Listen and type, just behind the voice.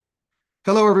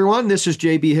Hello, everyone. This is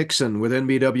J.B. Hixson with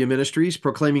NBW Ministries,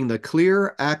 proclaiming the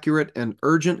clear, accurate, and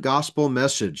urgent gospel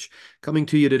message. Coming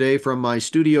to you today from my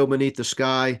studio beneath the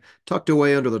sky, tucked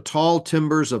away under the tall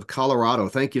timbers of Colorado.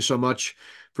 Thank you so much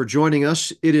for joining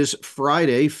us. It is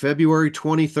Friday, February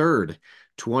 23rd,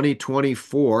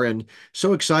 2024, and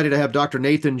so excited to have Dr.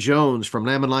 Nathan Jones from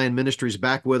Lamb and Lion Ministries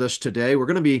back with us today. We're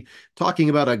going to be talking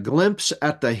about a glimpse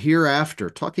at the hereafter,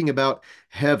 talking about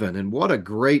heaven, and what a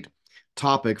great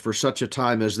topic for such a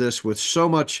time as this, with so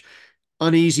much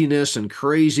uneasiness and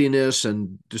craziness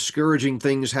and discouraging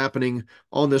things happening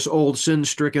on this old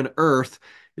sin-stricken earth.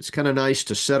 It's kind of nice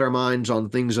to set our minds on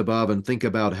things above and think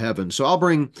about heaven. So I'll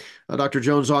bring Dr.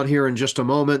 Jones on here in just a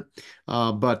moment.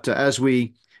 But as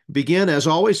we begin, as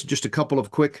always, just a couple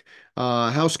of quick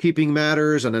housekeeping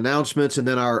matters and announcements, and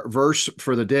then our verse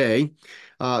for the day.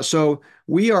 So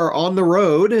we are on the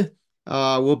road.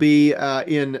 We'll be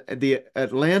in the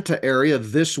Atlanta area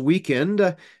this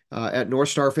weekend at North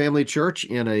Star Family Church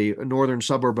in a northern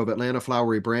suburb of Atlanta,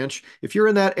 Flowery Branch. If you're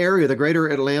in that area, the greater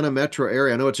Atlanta metro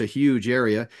area, I know it's a huge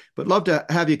area, but love to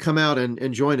have you come out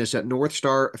and join us at North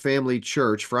Star Family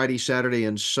Church Friday, Saturday,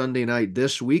 and Sunday night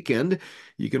this weekend.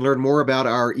 You can learn more about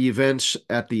our events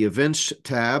at the events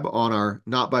tab on our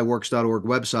notbyworks.org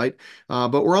website.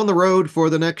 But we're on the road for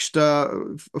the next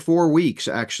 4 weeks,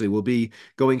 actually. We'll be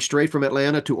going straight from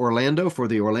Atlanta to Orlando for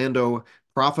the Orlando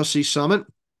Prophecy Summit.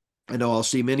 I know I'll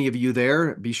see many of you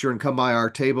there. Be sure and come by our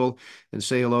table and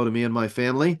say hello to me and my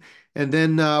family. And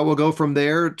then we'll go from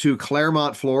there to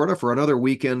Claremont, Florida for another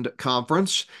weekend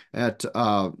conference at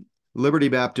Liberty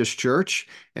Baptist Church,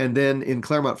 and then in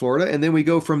Claremont, Florida. And then we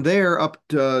go from there up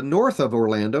to, north of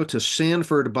Orlando to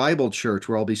Sanford Bible Church,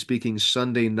 where I'll be speaking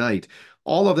Sunday night.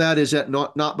 All of that is at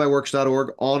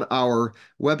notbyworks.org on our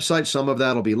website. Some of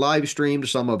that will be live streamed.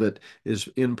 Some of it is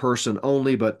in person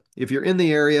only. But if you're in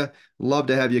the area, love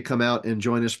to have you come out and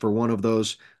join us for one of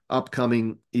those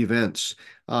upcoming events.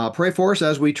 Pray for us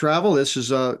as we travel. This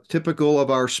is typical of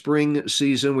our spring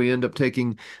season. We end up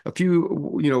taking a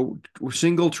few,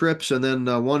 single trips and then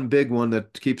one big one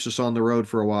that keeps us on the road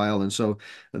for a while. And so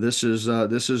this is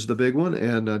the big one.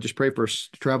 And just pray for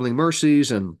traveling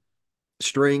mercies and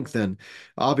strength, and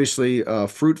obviously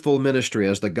fruitful ministry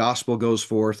as the gospel goes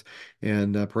forth,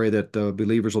 and pray that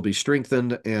believers will be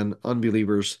strengthened and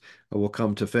unbelievers will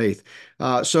come to faith.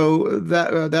 So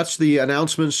that's the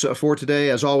announcements for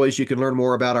today. As always, you can learn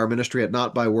more about our ministry at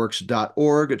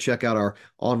notbyworks.org. Check out our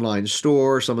online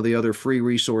store, some of the other free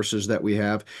resources that we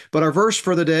have. But our verse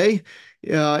for the day,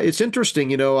 it's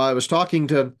interesting. I was talking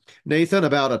to Nathan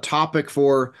about a topic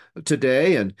for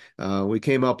today, and we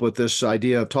came up with this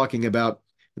idea of talking about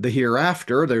the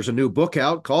hereafter. There's a new book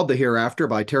out called The Hereafter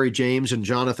by Terry James and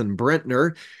Jonathan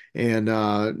Brentner,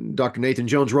 and Dr. Nathan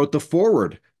Jones wrote the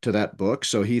foreword to that book.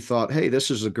 So he thought, hey, this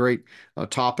is a great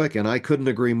topic, and I couldn't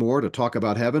agree more to talk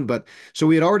about heaven. But so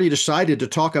we had already decided to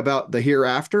talk about the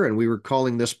hereafter, and we were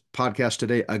calling this podcast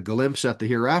today A Glimpse at the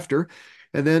Hereafter.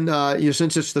 And then,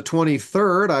 since it's the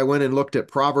 23rd, I went and looked at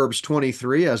Proverbs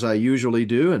 23, as I usually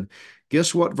do, and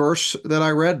guess what verse that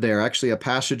I read there? Actually, a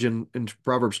passage in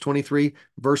Proverbs 23,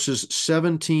 verses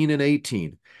 17 and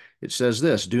 18. It says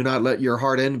this: "Do not let your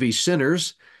heart envy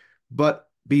sinners, but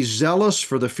be zealous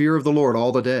for the fear of the Lord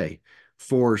all the day.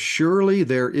 For surely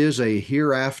there is a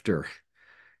hereafter,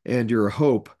 and your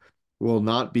hope will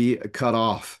not be cut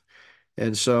off."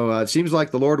 And so it seems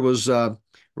like the Lord was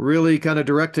really kind of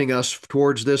directing us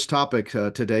towards this topic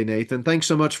today, Nathan. Thanks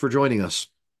so much for joining us.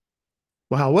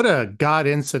 Wow, what a God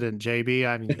incident, JB.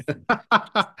 I mean, It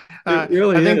I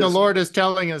really think the is. Lord is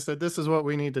telling us that this is what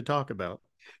we need to talk about.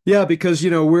 Yeah, because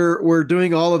we're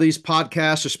doing all of these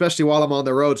podcasts, especially while I'm on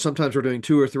the road. Sometimes we're doing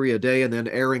two or three a day and then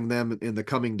airing them in the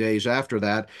coming days after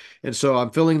that. And so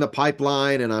I'm filling the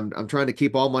pipeline, and I'm trying to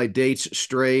keep all my dates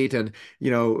straight. And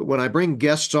when I bring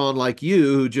guests on like you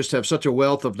who just have such a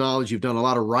wealth of knowledge, you've done a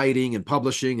lot of writing and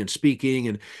publishing and speaking,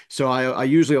 and so I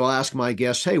usually will ask my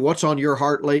guests, hey, what's on your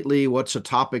heart lately? What's a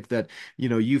topic that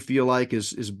you feel like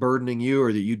is burdening you,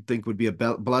 or that you think would be a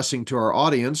blessing to our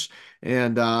audience?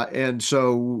 And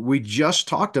so we just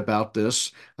talked about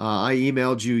this. I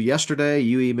emailed you yesterday.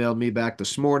 You emailed me back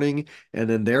this morning, and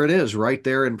then there it is, right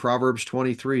there in Proverbs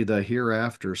 23, the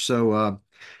hereafter. So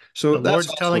The that's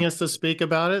Lord's telling awesome. us to speak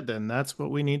about it, then that's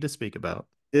what we need to speak about.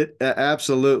 It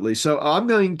absolutely. So I'm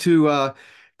going to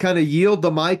kind of yield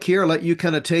the mic here, let you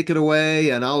kind of take it away,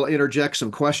 and I'll interject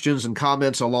some questions and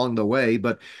comments along the way.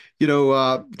 But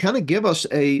kind of give us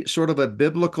a sort of a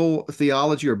biblical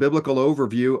theology or biblical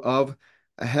overview of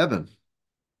heaven.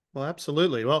 Well,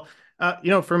 absolutely. Well,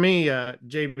 for me,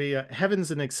 JB,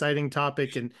 heaven's an exciting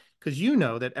topic, and because you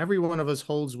know that every one of us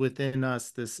holds within us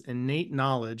this innate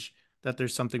knowledge that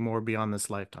there's something more beyond this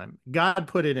lifetime. God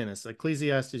put it in us.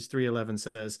 Ecclesiastes 3:11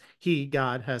 says, He,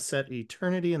 God, has set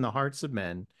eternity in the hearts of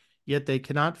men, yet they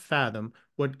cannot fathom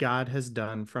what God has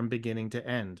done from beginning to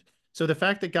end. So the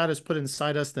fact that God has put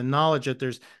inside us the knowledge that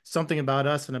there's something about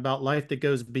us and about life that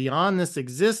goes beyond this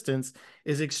existence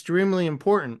is extremely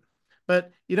important.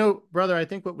 But, brother, I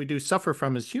think what we do suffer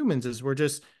from as humans is we're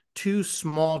just too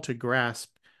small to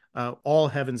grasp all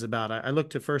heaven's about. I look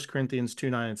to 1 Corinthians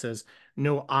 2:9. It says,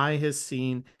 No eye has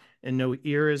seen, and no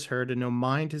ear has heard, and no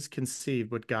mind has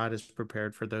conceived what God has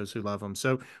prepared for those who love him.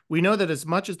 So we know that as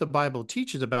much as the Bible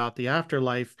teaches about the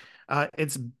afterlife,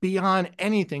 it's beyond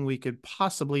anything we could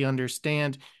possibly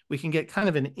understand. We can get kind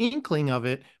of an inkling of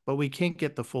it, but we can't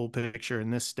get the full picture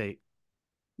in this state.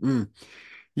 Mm.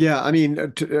 Yeah, I mean,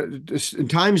 in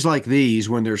times like these,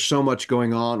 when there's so much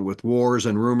going on with wars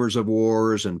and rumors of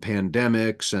wars and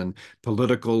pandemics and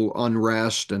political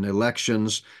unrest and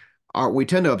elections, we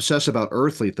tend to obsess about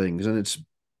earthly things, and it's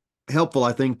helpful,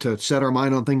 I think, to set our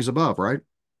mind on things above, right?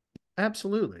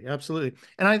 Absolutely, absolutely.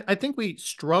 And I think we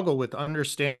struggle with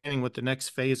understanding what the next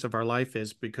phase of our life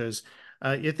is because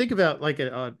you think about like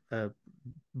a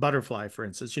butterfly, for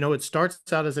instance. It starts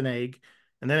out as an egg,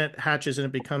 and then it hatches and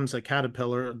it becomes a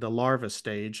caterpillar, the larva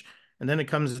stage, and then it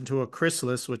comes into a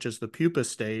chrysalis, which is the pupa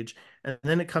stage, and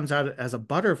then it comes out as a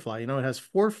butterfly. It has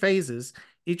four phases.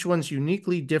 Each one's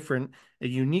uniquely different, a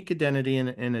unique identity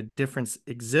and a different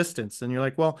existence. And you're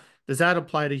like, well, does that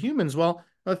apply to humans? Well,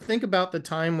 think about the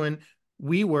time when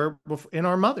we were in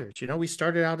our mothers. We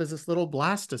started out as this little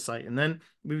blastocyte, and then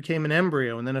we became an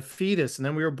embryo, and then a fetus, and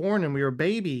then we were born, and we were a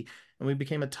baby, and we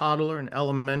became a toddler, an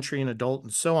elementary, an adult,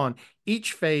 and so on.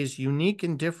 Each phase unique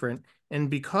and different. And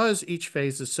because each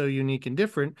phase is so unique and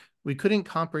different, we couldn't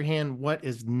comprehend what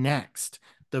is next,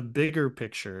 the bigger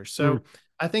picture. Mm. So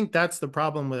I think that's the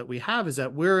problem that we have, is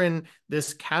that we're in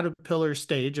this caterpillar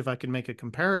stage, if I can make a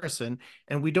comparison,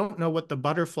 and we don't know what the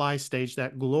butterfly stage,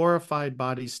 that glorified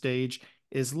body stage,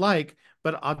 is like.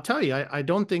 But I'll tell you, I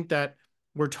don't think that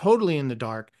we're totally in the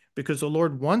dark, because the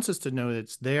Lord wants us to know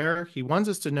it's there. He wants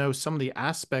us to know some of the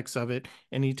aspects of it,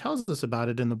 and he tells us about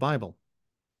it in the Bible.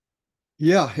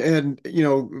 Yeah, and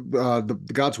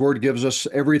God's word gives us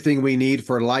everything we need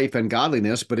for life and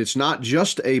godliness, but it's not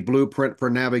just a blueprint for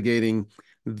navigating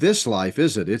this life,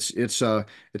 is it? It's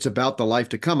about the life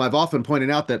to come. I've often pointed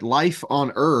out that life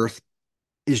on earth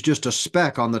is just a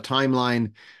speck on the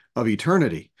timeline of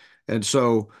eternity. And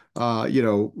so,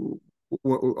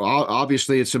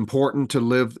 obviously, it's important to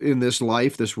live in this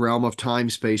life, this realm of time,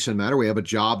 space, and matter. We have a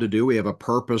job to do. We have a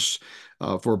purpose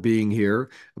for being here.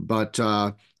 But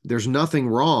there's nothing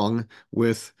wrong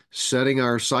with setting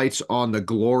our sights on the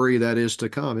glory that is to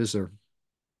come, is there?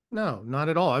 No, not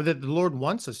at all. The Lord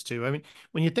wants us to. I mean,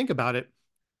 when you think about it,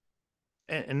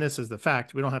 and this is the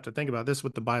fact, we don't have to think about this,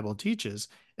 what the Bible teaches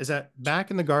is that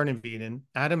back in the Garden of Eden,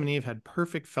 Adam and Eve had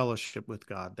perfect fellowship with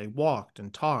God. They walked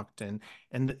and talked, and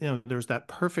there's that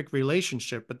perfect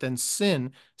relationship. But then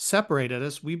sin separated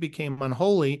us. We became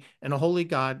unholy, and a holy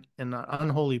God and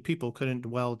unholy people couldn't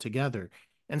dwell together.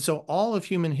 And so all of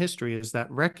human history is that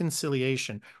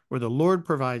reconciliation where the Lord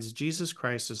provides Jesus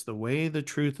Christ as the way, the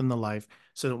truth, and the life,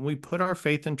 so that when we put our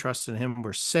faith and trust in him,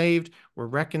 we're saved, we're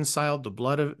reconciled. The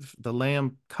blood of the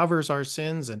Lamb covers our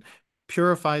sins and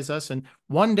purifies us. And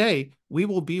one day we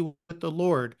will be with the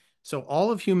Lord. So all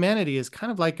of humanity is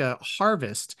kind of like a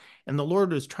harvest, and the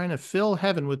Lord is trying to fill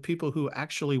heaven with people who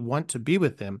actually want to be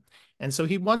with him. And so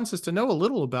he wants us to know a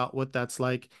little about what that's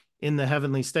like in the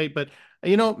heavenly state. But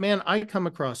man, I come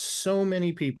across so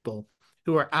many people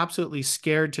who are absolutely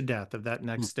scared to death of that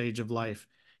next stage of life.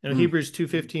 Mm, Hebrews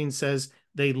 2:15 says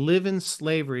they live in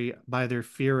slavery by their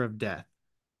fear of death.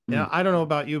 mm. I don't know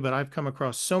about you, but I've come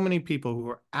across so many people who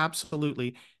are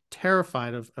absolutely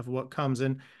terrified of what comes.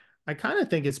 And I kind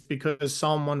of think it's because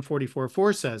Psalm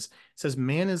 144:4 says,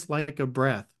 man is like a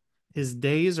breath. His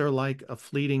days are like a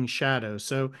fleeting shadow.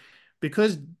 So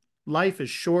because life is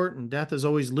short and death is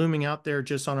always looming out there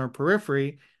just on our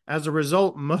periphery, as a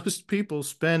result, most people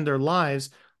spend their lives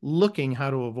looking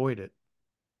how to avoid it.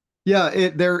 Yeah,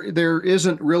 there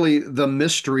isn't really the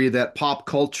mystery that pop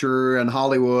culture and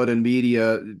Hollywood and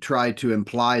media try to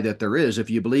imply that there is.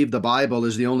 If you believe the Bible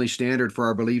is the only standard for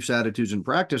our beliefs, attitudes, and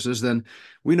practices, then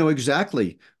we know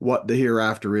exactly what the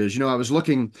hereafter is. I was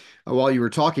looking while you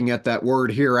were talking at that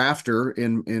word hereafter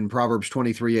in Proverbs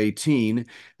 23:18,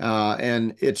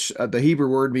 and it's the Hebrew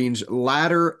word means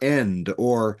latter end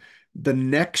or the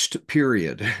next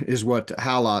period is what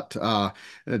Halot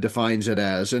defines it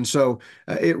as. And so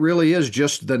it really is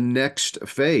just the next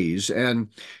phase. And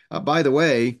by the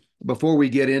way, before we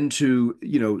get into,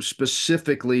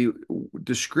 specifically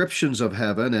descriptions of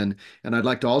heaven, and I'd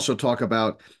like to also talk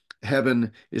about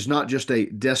heaven is not just a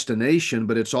destination,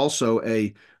 but it's also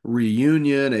a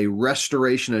reunion, a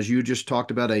restoration, as you just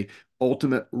talked about, a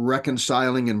ultimate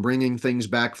reconciling and bringing things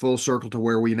back full circle to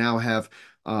where we now have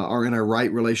are in a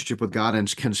right relationship with God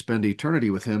and can spend eternity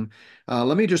with Him.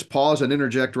 Let me just pause and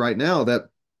interject right now that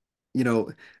you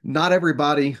know, not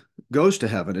everybody goes to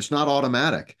heaven. It's not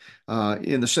automatic.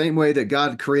 In the same way that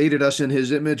God created us in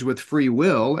His image with free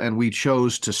will and we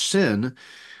chose to sin,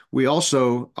 we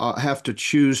also have to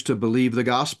choose to believe the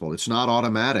gospel. It's not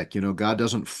automatic. God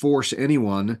doesn't force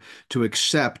anyone to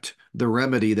accept the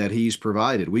remedy that He's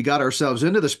provided. We got ourselves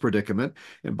into this predicament,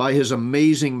 and by His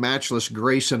amazing, matchless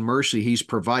grace and mercy, He's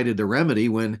provided the remedy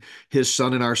when His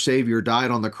Son and our Savior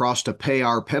died on the cross to pay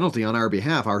our penalty on our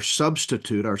behalf, our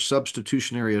substitute, our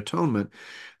substitutionary atonement.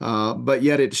 But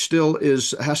yet it still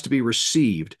has to be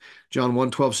received. John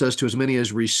 1:12 says, to as many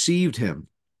as received Him,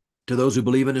 to those who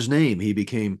believe in His name,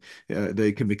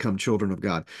 they can become children of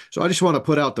God. So I just want to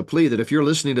put out the plea that if you're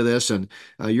listening to this and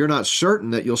you're not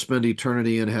certain that you'll spend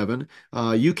eternity in heaven,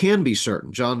 you can be certain.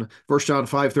 1 John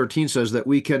 5:13 says that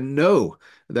we can know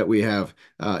that we have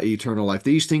eternal life.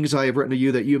 These things I have written to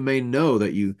you that you may know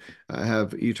that you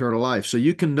have eternal life. So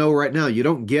you can know right now you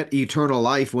don't get eternal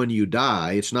life when you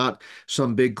die. It's not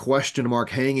some big question mark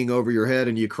hanging over your head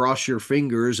and you cross your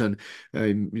fingers and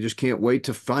you just can't wait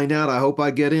to find out. I hope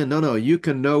I get in. No, you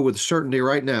can know with certainty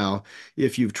right now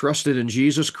if you've trusted in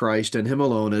Jesus Christ and Him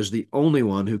alone as the only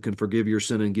one who can forgive your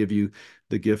sin and give you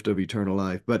the gift of eternal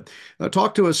life. But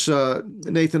talk to us,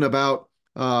 Nathan, about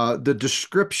the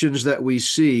descriptions that we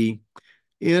see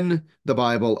in the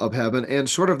Bible of heaven and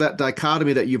sort of that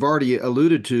dichotomy that you've already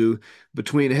alluded to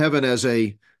between heaven as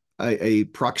a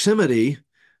proximity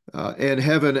and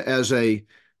heaven as a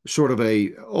sort of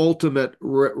a ultimate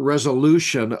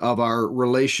resolution of our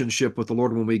relationship with the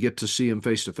Lord when we get to see Him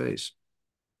face to face.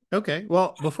 Okay.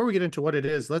 Well, before we get into what it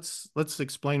is, let's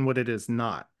explain what it is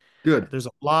not. Good. There's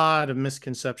a lot of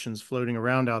misconceptions floating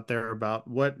around out there about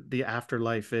what the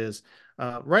afterlife is.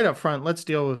 Right up front, let's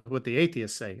deal with what the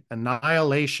atheists say: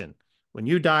 annihilation. When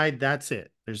you died, that's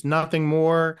it. There's nothing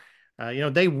more.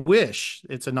 They wish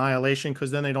it's annihilation because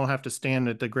then they don't have to stand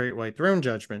at the great white throne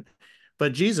judgment.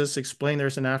 But Jesus explained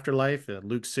there's an afterlife.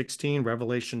 Luke 16,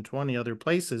 Revelation 20, other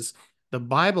places. The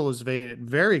Bible is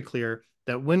very clear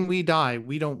that when we die,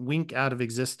 we don't wink out of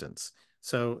existence.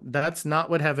 So that's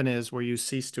not what heaven is, where you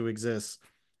cease to exist.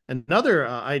 Another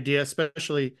idea,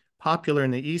 especially popular in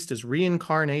the East, is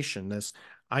reincarnation. This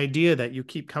idea that you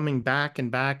keep coming back and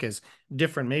back as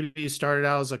different. Maybe you started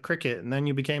out as a cricket and then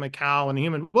you became a cow and a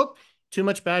human. Whoop, too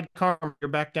much bad karma. You're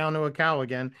back down to a cow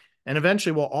again. And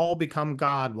eventually we'll all become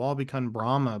God. We'll all become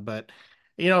Brahma. But,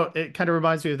 it kind of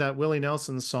reminds me of that Willie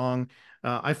Nelson song.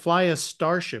 I fly a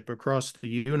starship across the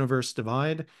universe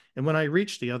divide, and when I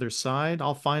reach the other side,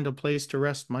 I'll find a place to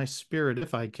rest my spirit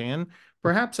if I can.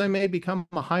 Perhaps I may become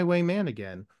a highwayman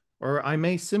again, or I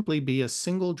may simply be a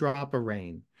single drop of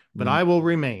rain, but Mm. I will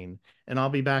remain, and I'll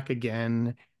be back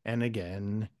again and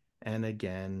again and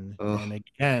again and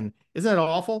again. Isn't that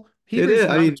awful? It Hebrews is.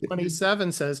 I mean,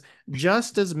 9:27 says,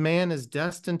 just as man is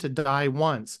destined to die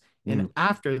once, and mm,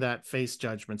 after that face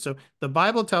judgment. So the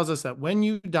Bible tells us that when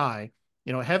you die,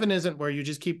 heaven isn't where you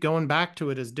just keep going back to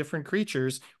it as different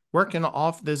creatures working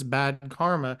off this bad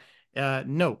karma.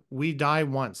 No, we die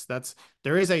once.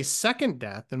 There is a second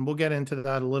death, and we'll get into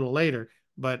that a little later.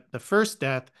 But the first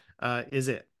death is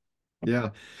it. yeah.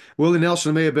 Willie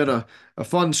Nelson may have been a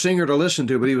fun singer to listen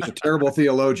to, but he was a terrible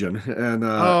theologian and,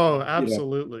 Oh, you know,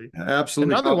 absolutely.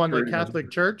 absolutely Another one that contrary to Catholic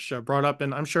God's Church brought up,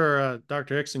 and I'm sure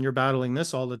Dr. Hixson, you're battling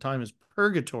this all the time, is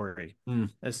purgatory. word.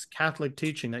 As Catholic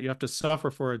teaching that you have to suffer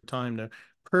for a time to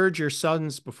purge your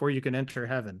sins before you can enter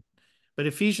heaven. But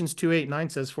Ephesians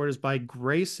 2:8-9 says, for it is by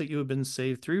grace that you have been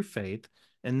saved through faith,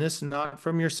 and this not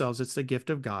from yourselves, it's the gift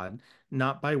of God,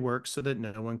 not by works, so that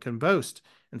no one can boast.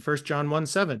 And 1 John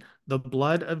 1:7, the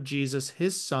blood of Jesus,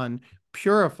 his son,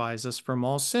 purifies us from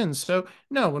all sins. So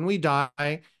no, when we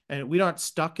die, and we're not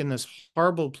stuck in this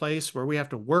horrible place where we have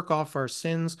to work off our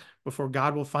sins before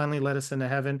God will finally let us into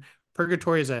heaven.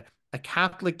 Purgatory is a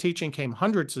Catholic teaching, came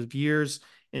hundreds of years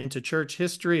into church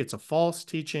history. It's a false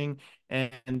teaching.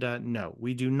 And no,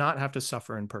 we do not have to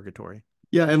suffer in purgatory.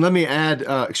 Yeah, and let me add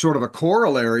sort of a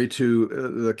corollary to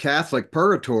the Catholic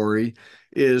purgatory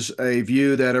is a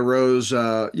view that arose,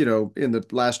 in the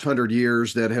last 100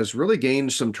 years that has really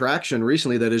gained some traction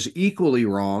recently that is equally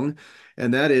wrong,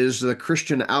 and that is the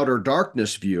Christian outer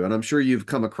darkness view. And I'm sure you've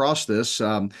come across this.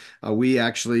 We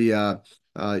actually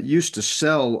used to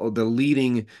sell the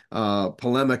leading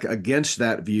polemic against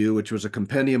that view, which was a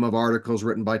compendium of articles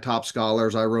written by top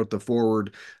scholars. I wrote the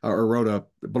forward or wrote a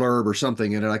blurb or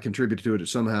something in it. I contributed to it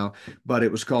somehow, but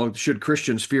it was called "Should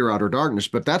Christians Fear Outer Darkness?"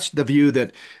 But that's the view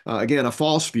that, again, a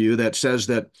false view that says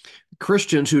that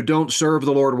Christians who don't serve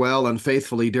the Lord well and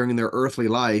faithfully during their earthly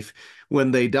life,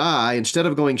 when they die, instead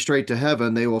of going straight to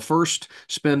heaven, they will first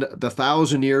spend the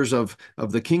 1,000 years of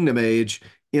the kingdom age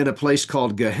in a place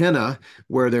called Gehenna,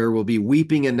 where there will be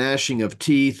weeping and gnashing of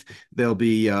teeth. They'll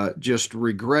be just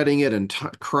regretting it and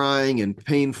crying and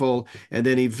painful. And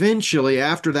then eventually,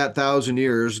 after that 1,000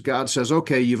 years, God says,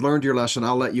 okay, you've learned your lesson.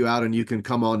 I'll let you out and you can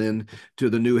come on in to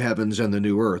the new heavens and the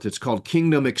new earth. It's called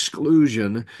kingdom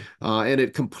exclusion. And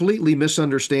it completely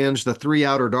misunderstands the three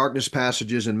outer darkness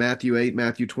passages in Matthew 8,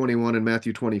 Matthew 21, and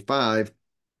Matthew 25,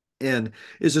 and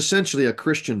is essentially a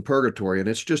Christian purgatory. And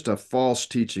it's just a false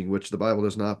teaching, which the Bible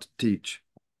does not teach.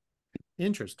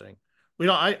 Interesting.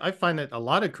 I find that a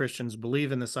lot of Christians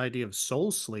believe in this idea of soul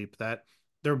sleep, that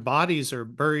their bodies are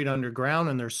buried underground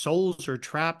and their souls are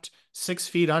trapped 6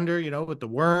 feet under, with the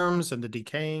worms and the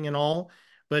decaying and all.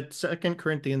 But 2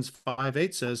 Corinthians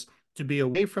 5:8 says, to be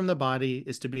away from the body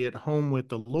is to be at home with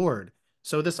the Lord.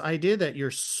 So this idea that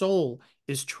your soul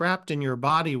is trapped in your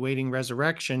body waiting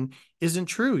resurrection isn't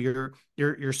true.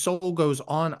 Your soul goes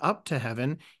on up to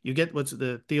heaven. You get what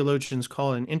the theologians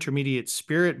call an intermediate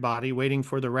spirit body waiting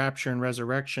for the rapture and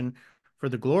resurrection for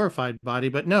the glorified body.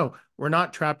 But no, we're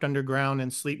not trapped underground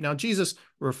in sleep. Now, Jesus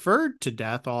referred to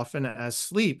death often as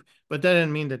sleep, but that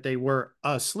didn't mean that they were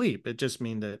asleep. It just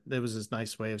meant that it was this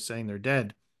nice way of saying they're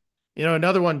dead.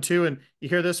 Another one too, and you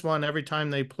hear this one every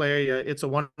time they play It's a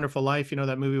Wonderful Life,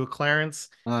 that movie with Clarence.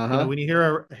 Uh-huh. When you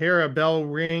hear a bell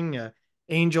ring,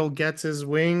 angel gets his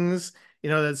wings.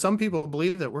 That some people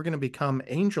believe that we're going to become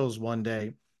angels one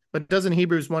day. But doesn't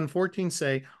Hebrews 1:14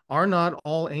 say, are not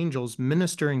all angels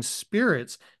ministering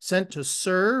spirits sent to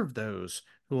serve those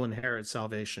who will inherit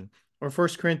salvation? Or 1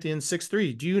 Corinthians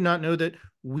 6:3, do you not know that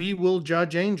we will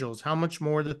judge angels? How much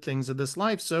more the things of this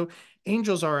life? So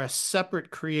angels are a separate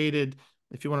created,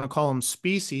 if you want to call them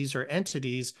species or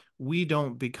entities. We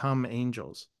don't become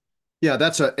angels. Yeah,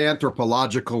 that's an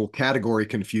anthropological category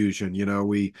confusion.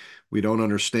 We don't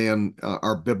understand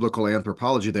our biblical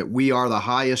anthropology, that we are the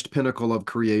highest pinnacle of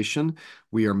creation.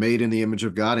 We are made in the image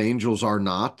of God. Angels are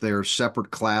not. They're a separate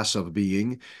class of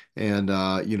being. And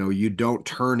you don't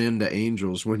turn into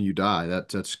angels when you die.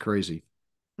 That's crazy.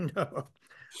 No.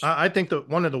 I think that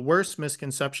one of the worst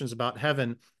misconceptions about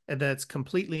heaven is that it's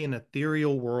completely an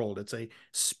ethereal world. It's a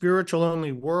spiritual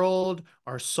only world.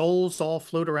 Our souls all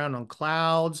float around on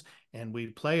clouds and we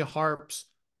play harps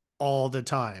all the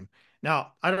time.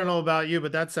 Now, I don't know about you,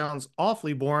 but that sounds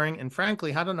awfully boring. And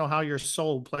frankly, I don't know how your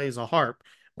soul plays a harp.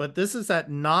 But this is that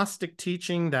Gnostic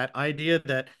teaching, that idea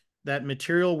that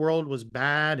material world was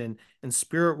bad and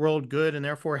spirit world good, and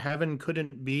therefore heaven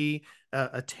couldn't be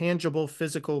a tangible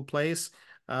physical place.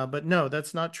 But no,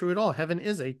 that's not true at all. Heaven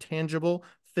is a tangible,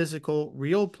 physical,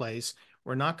 real place.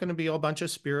 We're not going to be a bunch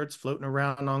of spirits floating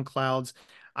around on clouds.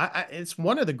 It's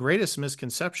one of the greatest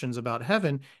misconceptions about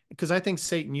heaven, because I think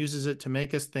Satan uses it to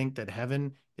make us think that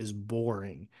heaven is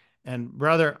boring. And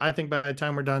brother, I think by the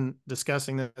time we're done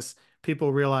discussing this,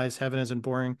 people realize heaven isn't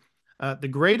boring. The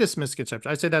greatest misconception,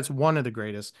 I say that's one of the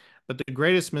greatest, but the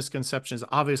greatest misconception is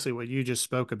obviously what you just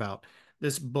spoke about.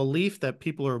 This belief that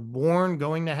people are born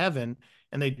going to heaven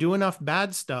and they do enough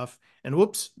bad stuff and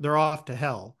whoops, they're off to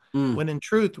hell. Mm. When in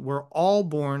truth, we're all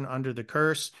born under the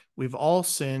curse. We've all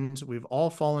sinned. We've all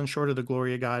fallen short of the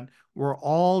glory of God. We're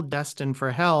all destined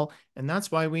for hell. And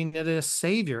that's why we needed a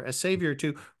savior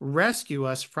to rescue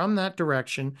us from that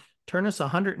direction, turn us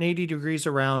 180 degrees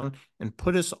around, and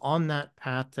put us on that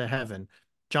path to heaven.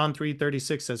 John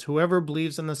 3:36 says, whoever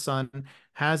believes in the Son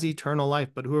has eternal life,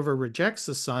 but whoever rejects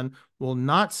the Son will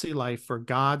not see life, for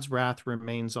God's wrath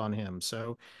remains on him.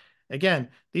 So again,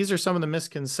 these are some of the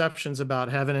misconceptions about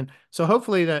heaven. And so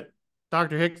hopefully that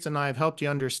Dr. Hicks and I have helped you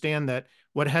understand that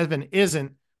what heaven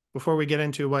isn't before we get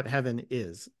into what heaven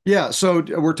is. Yeah, so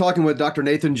we're talking with Dr.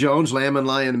 Nathan Jones, Lamb and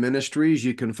Lion Ministries.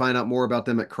 You can find out more about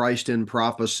them at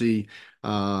christinprophecy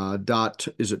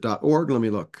is it .org? Let me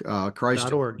look.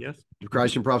 .org, yes.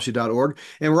 christinprophecy.org.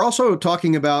 And we're also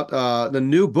talking about the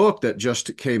new book that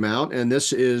just came out, and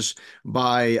this is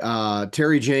by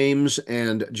Terry James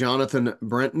and Jonathan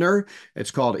Brentner.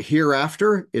 It's called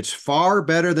Hereafter. It's far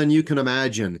better than you can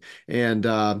imagine. And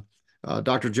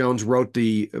Dr. Jones wrote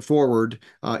the foreword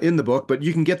in the book, but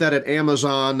you can get that at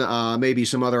Amazon, maybe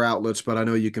some other outlets, but I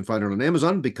know you can find it on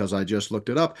Amazon because I just looked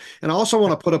it up. And I also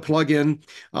want to put a plug in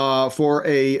for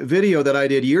a video that I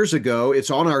did years ago. It's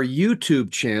on our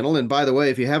YouTube channel. And by the way,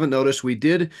 if you haven't noticed, we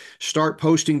did start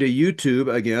posting to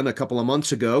YouTube again a couple of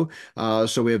months ago.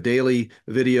 So we have daily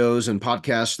videos and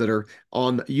podcasts that are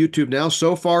on YouTube now.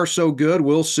 So far, so good.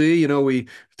 We'll see.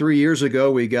 3 years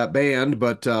ago we got banned,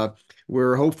 but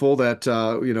we're hopeful that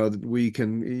we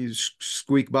can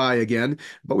squeak by again.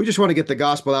 But we just want to get the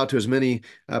gospel out to as many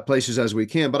places as we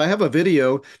can. But I have a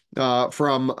video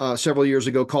from several years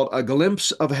ago called "A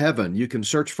Glimpse of Heaven." You can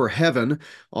search for "Heaven"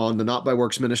 on the Not by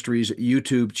Works Ministries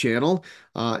YouTube channel,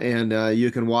 and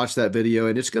you can watch that video.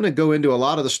 And it's going to go into a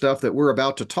lot of the stuff that we're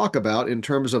about to talk about in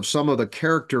terms of some of the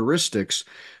characteristics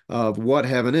of what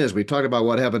heaven is. We talked about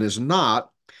what heaven is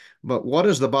not. But what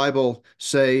does the Bible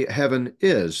say heaven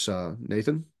is,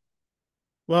 Nathan?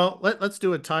 Well, let's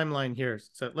do a timeline here.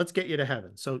 So let's get you to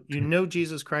heaven. So you know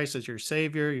Jesus Christ as your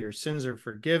Savior, your sins are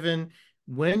forgiven.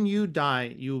 When you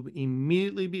die, you will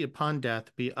immediately be, upon death,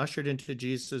 be ushered into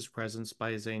Jesus' presence by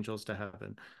his angels to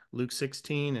heaven. Luke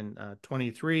 16 and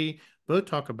 23 both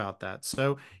talk about that.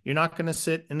 So you're not going to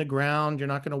sit in the ground. You're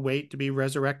not going to wait to be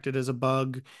resurrected as a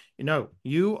bug.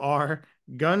 You are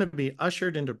going to be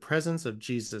ushered into presence of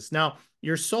Jesus. Now,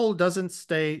 your soul doesn't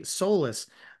stay soulless.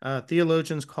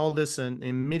 Theologians call this an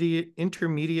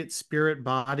intermediate spirit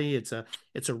body. It's a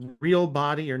real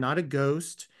body. You're not a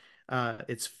ghost.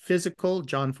 It's physical.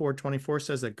 John 4:24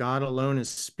 says that God alone is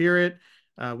spirit.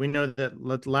 We know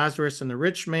that Lazarus and the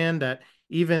rich man, that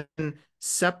even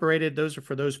separated, those are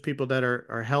for those people that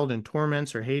are held in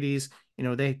torments or Hades.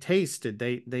 They tasted,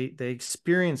 they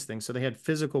experienced things. So they had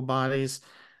physical bodies.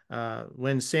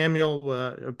 When Samuel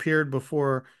appeared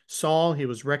before Saul, he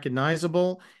was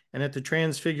recognizable. And at the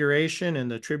transfiguration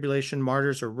and the tribulation,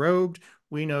 martyrs are robed.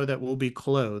 We know that we'll be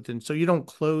clothed. And so you don't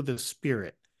clothe the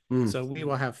spirit. Mm. So we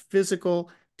will have physical,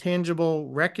 tangible,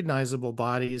 recognizable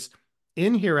bodies.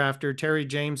 In Hereafter, Terry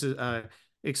James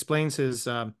explains his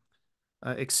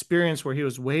experience where he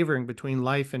was wavering between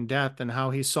life and death, and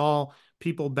how he saw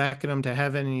people beckon him to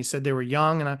heaven, and he said they were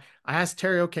young. And I asked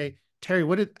Terry, okay, Terry,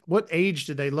 what age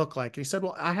did they look like? And he said,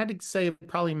 well, I had to say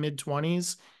probably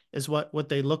mid-20s is what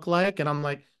they look like. And I'm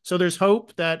like, so there's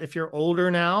hope that if you're older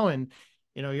now and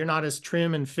you're not as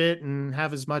trim and fit and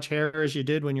have as much hair as you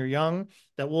did when you're young,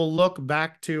 that we'll look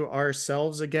back to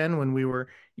ourselves again when we were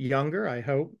younger, I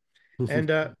hope.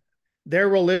 And there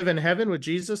we'll live in heaven with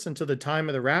Jesus until the time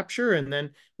of the rapture. And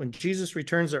then when Jesus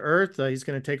returns to earth, he's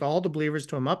going to take all the believers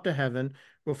to him up to heaven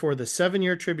before the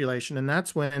 7-year tribulation. And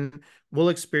that's when we'll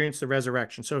experience the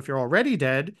resurrection. So if you're already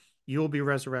dead, you'll be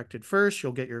resurrected first.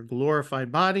 You'll get your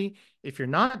glorified body. If you're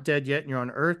not dead yet and you're on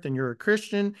earth and you're a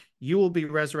Christian, you will be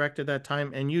resurrected at that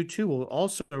time. And you too will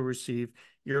also receive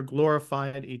your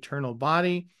glorified eternal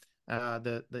body.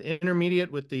 The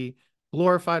intermediate with the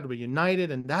glorified will be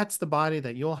united, and that's the body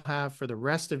that you'll have for the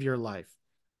rest of your life.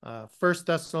 1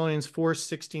 Thessalonians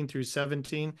 4:16 through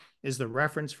 17 is the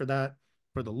reference for that.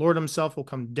 For the Lord himself will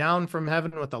come down from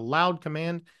heaven with a loud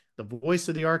command, the voice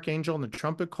of the archangel, and the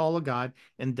trumpet call of God,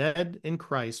 and dead in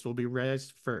Christ will be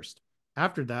raised first.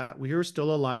 After that, we who are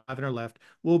still alive and are left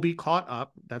will be caught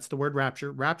up, that's the word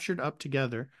rapture, raptured up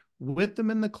together with them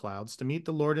in the clouds to meet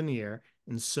the Lord in the air,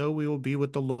 and so we will be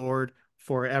with the Lord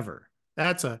forever.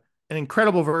 That's an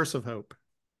incredible verse of hope.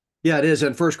 Yeah, it is.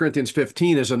 And 1 Corinthians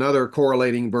 15 is another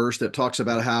correlating verse that talks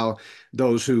about how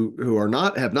those who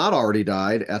have not already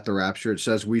died at the rapture, it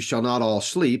says, we shall not all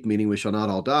sleep, meaning we shall not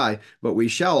all die, but we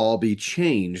shall all be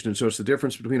changed. And so it's the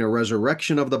difference between a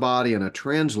resurrection of the body and a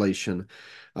translation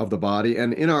of the body.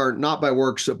 And in our Not by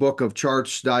Works book of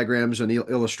charts, diagrams, and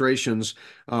illustrations,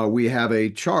 we have a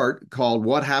chart called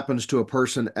What Happens to a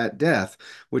Person at Death,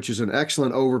 which is an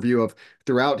excellent overview of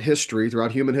throughout history,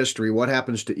 throughout human history, what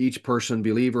happens to each person,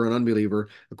 believer and unbeliever,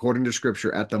 according to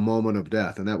Scripture, at the moment of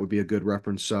death. And that would be a good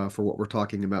reference for what we're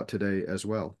talking about today as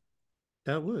well.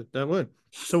 That would.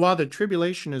 So while the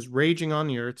tribulation is raging on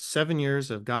the earth, 7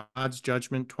 years of God's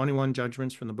judgment, 21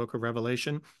 judgments from the book of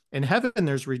Revelation, in heaven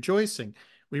there's rejoicing.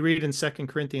 We read in 2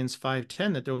 Corinthians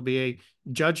 5:10 that there will be a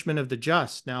judgment of the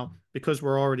just. Now, because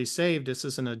we're already saved, this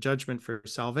isn't a judgment for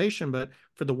salvation, but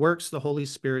for the works the Holy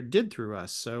Spirit did through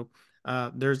us. So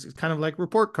there's kind of like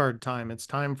report card time. It's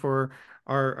time for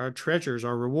our treasures,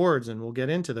 our rewards, and we'll get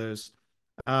into those.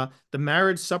 The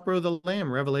marriage supper of the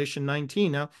Lamb, Revelation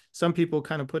 19. Now, some people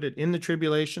kind of put it in the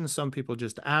tribulation, some people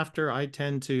just after. I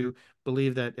tend to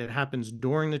believe that it happens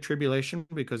during the tribulation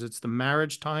because it's the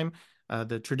marriage time,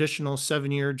 the traditional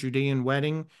 7-year Judean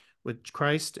wedding with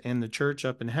Christ and the church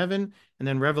up in heaven. And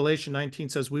then Revelation 19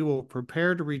 says we will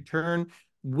prepare to return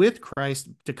with Christ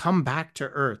to come back to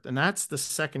earth. And that's the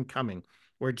second coming,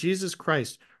 where Jesus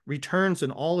Christ returns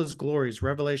in all his glories.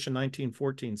 Revelation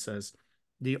 19:14 says,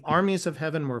 the armies of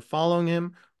heaven were following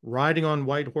him, riding on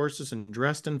white horses and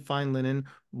dressed in fine linen,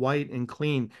 white and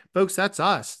clean. Folks, that's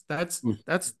us. That's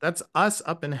us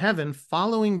up in heaven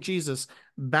following Jesus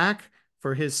back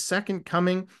for his second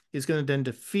coming. He's going to then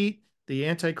defeat the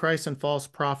Antichrist and false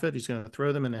prophet. He's going to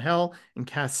throw them into hell and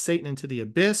cast Satan into the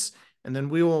abyss. And then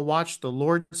we will watch the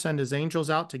Lord send his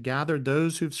angels out to gather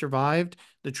those who've survived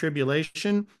the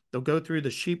tribulation. They'll go through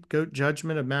the sheep goat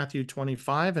judgment of Matthew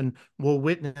 25, and we'll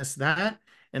witness that.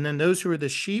 And then those who are the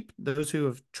sheep, those who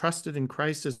have trusted in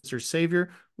Christ as their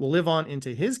Savior, will live on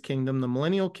into his kingdom, the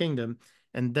millennial kingdom.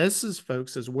 And this is,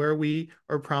 folks, is where we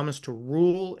are promised to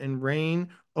rule and reign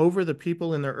over the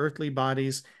people in their earthly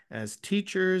bodies as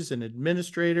teachers and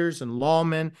administrators and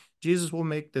lawmen. Jesus will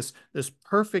make this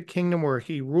perfect kingdom where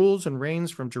he rules and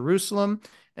reigns from Jerusalem,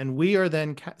 and we are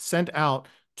then sent out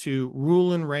to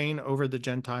rule and reign over the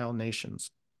Gentile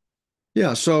nations.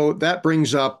 Yeah, so that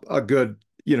brings up a good,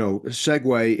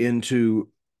 segue into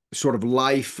sort of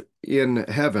life in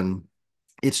heaven.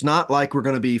 It's not like we're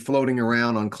going to be floating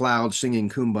around on clouds singing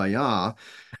Kumbaya.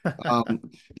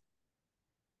 Um,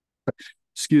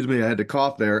 excuse me, I had to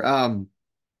cough there.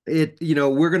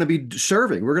 We're going to be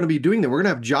serving. We're going to be doing that. We're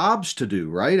going to have jobs to do,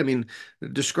 right? I mean,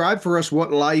 describe for us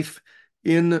what life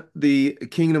in the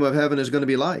kingdom of heaven is going to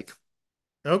be like.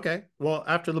 Okay. Well,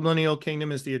 after the millennial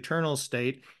kingdom is the eternal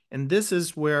state, and this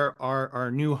is where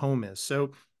our new home is.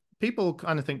 So people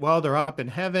kind of think, well, they're up in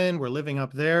heaven, we're living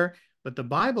up there. But the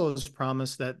Bible has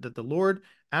promised that the Lord,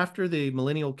 after the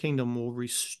millennial kingdom, will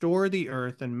restore the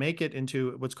earth and make it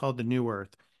into what's called the new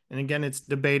earth. And again, it's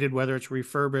debated whether it's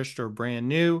refurbished or brand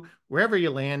new. Wherever you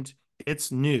land,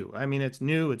 it's new. I mean, it's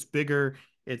new, it's bigger,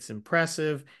 it's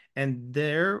impressive. And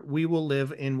there we will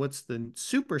live in what's the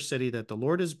super city that the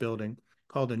Lord is building,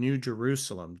 called the New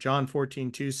Jerusalem. John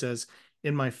 14:2 says,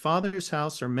 in my Father's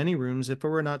house are many rooms. If it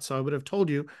were not so, I would have told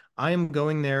you, I am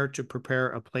going there to prepare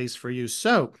a place for you.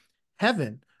 So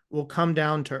heaven will come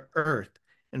down to earth.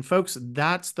 And folks,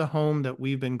 that's the home that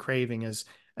we've been craving.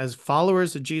 As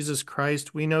followers of Jesus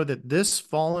Christ, we know that this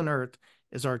fallen earth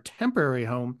is our temporary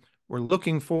home. We're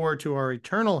looking forward to our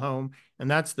eternal home, and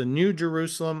that's the New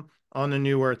Jerusalem on the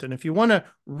new earth. And if you want to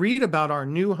read about our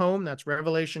new home, that's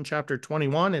Revelation chapter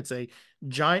 21. It's a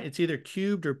giant, it's either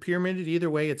cubed or pyramided.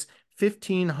 Either way, it's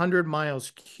 1,500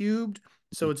 miles cubed.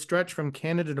 So it's stretched from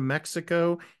Canada to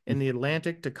Mexico in the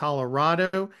Atlantic to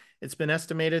Colorado. It's been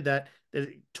estimated that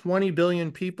 20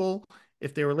 billion people,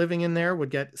 if they were living in there, would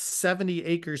get 70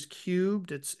 acres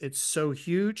cubed. It's so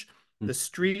huge. The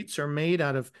streets are made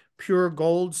out of pure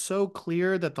gold, so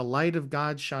clear that the light of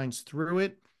God shines through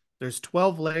it. There's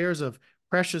 12 layers of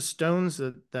precious stones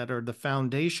that are the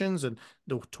foundations, and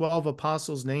the 12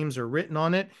 apostles' names are written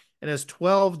on it. It has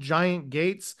 12 giant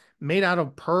gates made out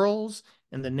of pearls,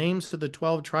 and the names of the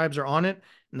 12 tribes are on it.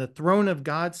 And the throne of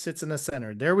God sits in the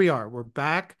center. There we are. We're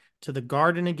back to the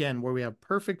garden again, where we have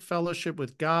perfect fellowship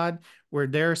with God. We're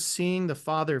there seeing the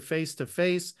Father face to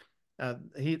face.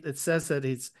 It says that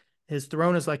his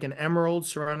throne is like an emerald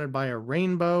surrounded by a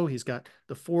rainbow. He's got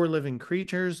the 4 living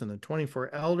creatures and the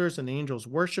 24 elders and the angels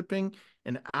worshiping.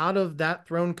 And out of that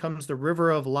throne comes the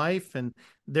river of life. And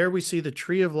there we see the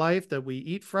tree of life that we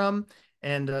eat from.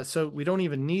 And so we don't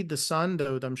even need the sun,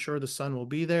 though I'm sure the sun will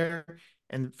be there.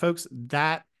 And folks,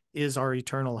 that is our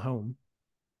eternal home.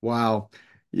 Wow.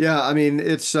 Yeah, I mean,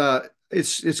 it's got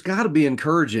to be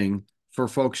encouraging for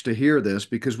folks to hear this,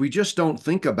 because we just don't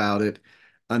think about it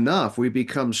enough. We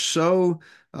become so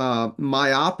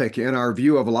myopic in our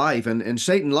view of life, and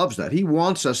Satan loves that. He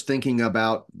wants us thinking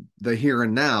about the here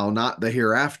and now, not the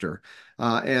hereafter.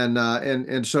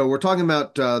 And so we're talking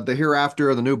about the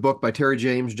Hereafter, the new book by Terry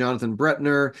James, Jonathan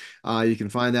Bretner. You can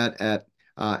find that at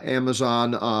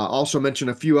Amazon. Also mention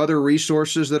a few other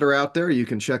resources that are out there. You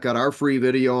can check out our free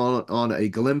video on A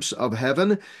Glimpse of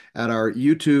Heaven at our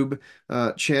YouTube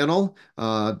channel.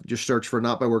 Just search for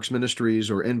Not by Works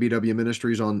Ministries or NBW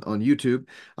Ministries on YouTube.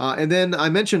 And then I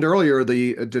mentioned earlier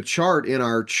the chart in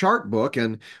our chart book.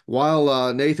 And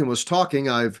while Nathan was talking,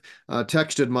 I've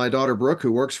texted my daughter Brooke,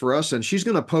 who works for us, and she's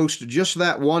going to post just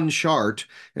that one chart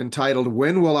entitled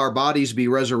 "When Will Our Bodies Be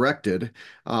Resurrected?"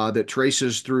 That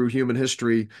traces through human history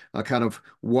history, kind of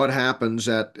what happens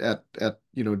at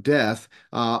death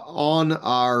on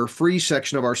our free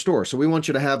section of our store. So we want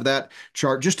you to have that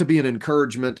chart just to be an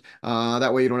encouragement.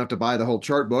 That way you don't have to buy the whole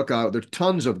chart book. There's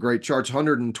tons of great charts,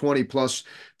 120 plus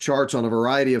charts on a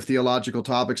variety of theological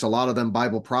topics, a lot of them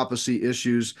Bible prophecy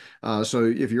issues. So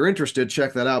if you're interested,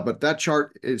 check that out. But that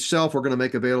chart itself, we're going to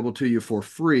make available to you for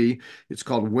free. It's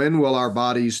called When Will Our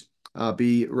Bodies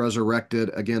Be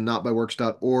Resurrected? Again,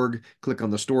 notbyworks.org. Click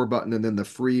on the store button and then the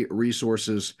free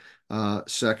resources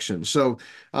section. So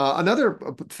another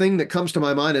thing that comes to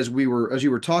my mind as you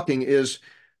were talking is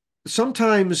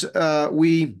sometimes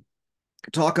we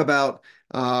talk about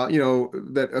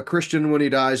that a Christian when he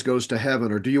dies goes to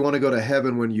heaven, or do you want to go to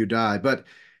heaven when you die? But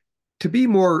to be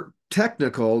more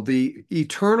technical, the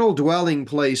eternal dwelling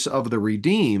place of the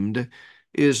redeemed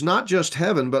is not just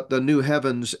heaven, but the new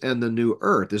heavens and the new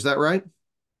earth. Is that right?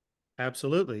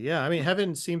 Absolutely. Yeah. I mean,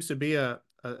 heaven seems to be a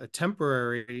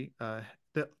temporary,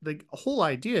 the whole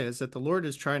idea is that the Lord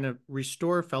is trying to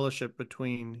restore fellowship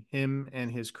between him and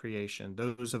his creation,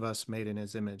 those of us made in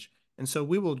his image. And so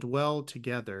we will dwell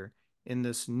together in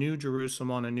this new Jerusalem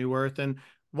on a new earth. And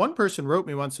one person wrote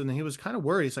me once and he was kind of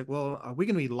worried. He's like, well, are we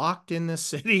going to be locked in this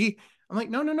city? I'm like,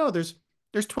 no, no, no. There's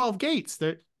 12 gates.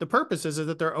 The purpose is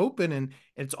that they're open and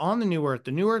it's on the new earth.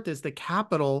 The new earth is the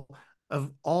capital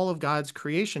of all of God's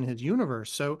creation, his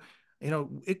universe. So,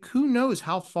 who knows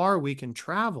how far we can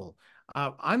travel.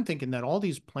 I'm thinking that all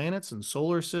these planets and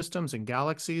solar systems and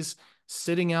galaxies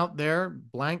sitting out there,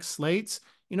 blank slates,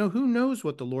 who knows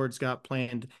what the Lord's got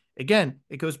planned. Again,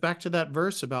 it goes back to that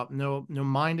verse about no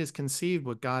mind is conceived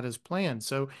what God has planned.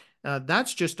 So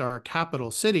that's just our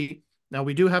capital city. Now,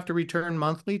 we do have to return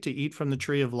monthly to eat from the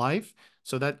tree of life.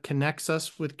 So that connects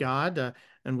us with God,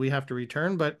 and we have to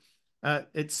return. But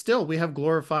it's still, we have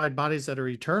glorified bodies that are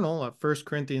eternal. 1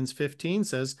 Corinthians 15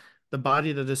 says, the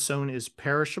body that is sown is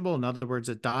perishable. In other words,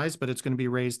 it dies, but it's going to be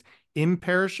raised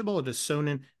imperishable. It is sown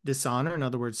in dishonor. In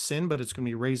other words, sin, but it's going to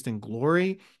be raised in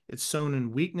glory. It's sown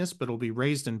in weakness, but it'll be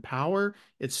raised in power.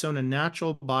 It's sown a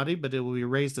natural body, but it will be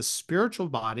raised a spiritual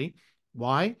body.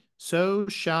 Why? So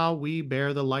shall we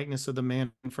bear the likeness of the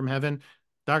man from heaven.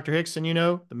 Dr.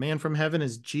 Hixson, the man from heaven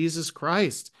is Jesus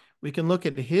Christ. We can look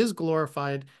at his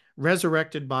glorified,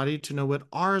 resurrected body to know what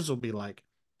ours will be like.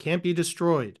 Can't be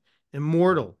destroyed,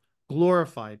 immortal,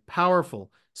 glorified, powerful,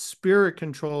 spirit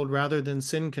controlled rather than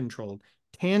sin controlled,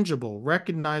 tangible,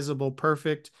 recognizable,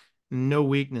 perfect, no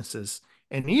weaknesses.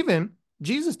 And even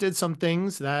Jesus did some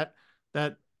things that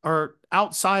are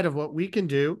outside of what we can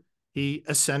do. He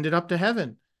ascended up to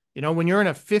heaven. When you're in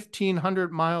a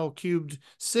 1,500-mile cubed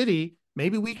city,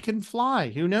 maybe we can fly.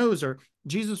 Who knows? Or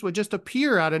Jesus would just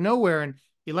appear out of nowhere, and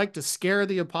he liked to scare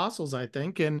the apostles, I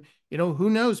think. And, who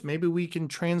knows? Maybe we can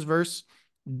transverse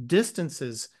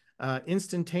distances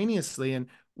instantaneously, and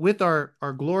with our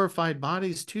glorified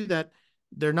bodies too, that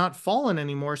they're not fallen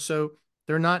anymore, so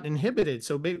they're not inhibited.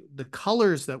 So the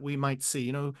colors that we might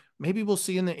see, maybe we'll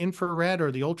see in the infrared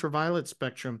or the ultraviolet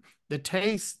spectrum, the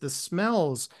taste, the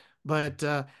smells, but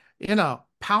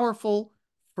powerful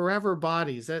forever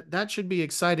bodies. That should be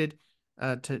excited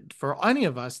for any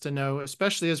of us to know,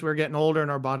 especially as we're getting older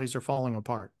and our bodies are falling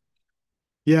apart.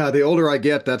 Yeah, the older I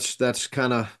get, that's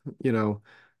kind of,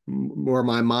 where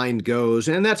my mind goes.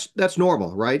 And that's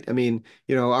normal, right? I mean,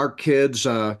 our kids,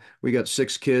 we got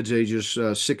 6 kids, ages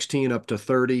 16 up to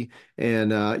 30.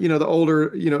 And, the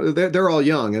older, they're all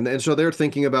young. And so they're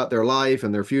thinking about their life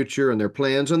and their future and their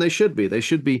plans. And they should be. They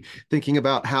should be thinking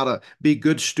about how to be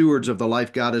good stewards of the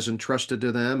life God has entrusted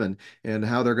to them, and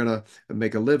how they're going to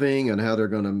make a living and how they're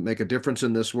going to make a difference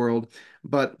in this world.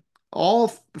 But all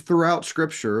throughout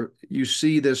Scripture, you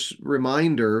see this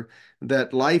reminder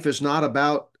that life is not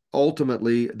about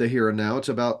ultimately the here and now. It's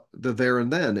about the there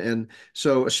and then. And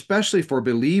so, especially for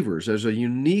believers, there's a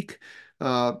unique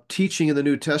teaching in the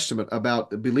New Testament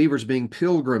about believers being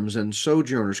pilgrims and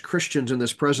sojourners, Christians in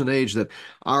this present age, that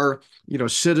our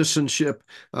citizenship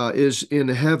is in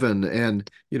heaven, and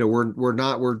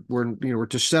we're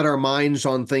to set our minds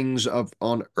on things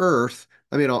on earth.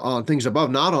 I mean, on things above,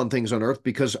 not on things on earth,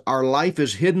 because our life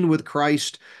is hidden with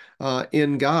Christ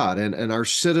in God, and our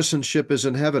citizenship is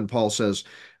in heaven, Paul says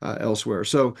elsewhere.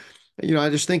 So, I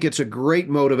just think it's a great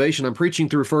motivation. I'm preaching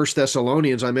through First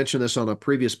Thessalonians. I mentioned this on a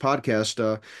previous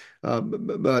podcast,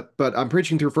 but I'm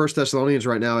preaching through First Thessalonians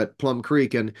right now at Plum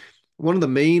Creek, and one of the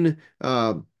main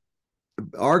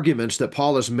arguments that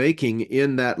Paul is making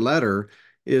in that letter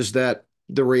is that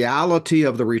the reality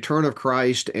of the return of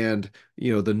Christ and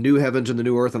the new heavens and the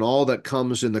new earth and all that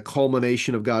comes in the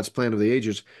culmination of God's plan of the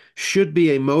ages should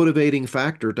be a motivating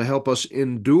factor to help us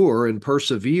endure and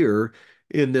persevere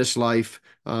in this life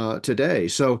today.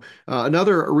 So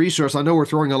another resource, I know we're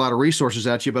throwing a lot of resources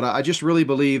at you, but I just really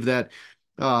believe that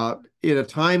in a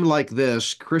time like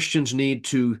this, Christians need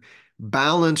to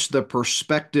balance the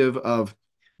perspective of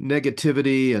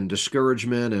negativity and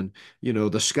discouragement and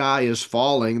the sky is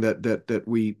falling that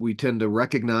we tend to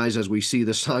recognize as we see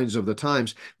the signs of the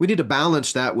times. We need to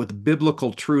balance that with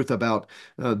biblical truth about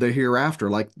the hereafter,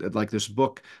 like this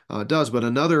book does. But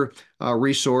another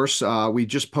resource we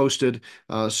just posted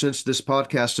since this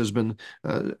podcast has been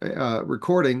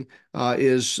recording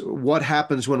is what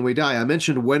happens when we die. I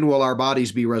mentioned when will our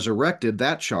bodies be resurrected,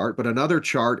 that chart, but another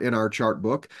chart in our chart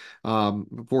book,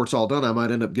 before it's all done, I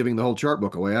might end up giving the whole chart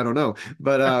book away. I don't know.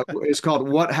 But it's called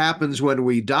What Happens When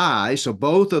We Die. So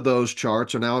both of those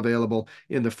charts are now available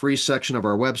in the free section of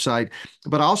our website.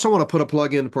 But I also want to put a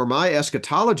plug in for my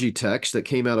eschatology text that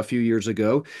came out a few years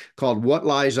ago called What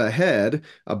Lies Ahead,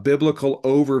 a biblical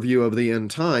overview of the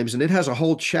end times. And it has a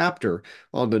whole chapter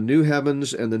on the new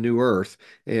heavens and the new earth.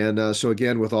 And so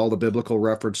again, with all the biblical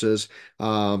references,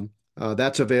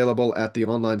 that's available at the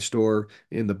online store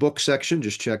in the book section.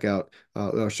 Just check out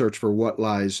or search for What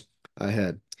Lies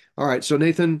Ahead. All right, so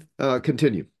Nathan,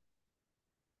 continue.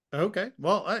 Okay.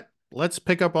 Well, let's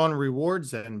pick up on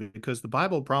rewards then, because the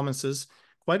Bible promises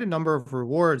quite a number of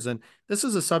rewards. And this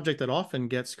is a subject that often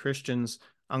gets Christians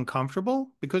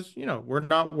uncomfortable because, we're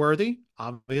not worthy,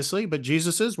 obviously, but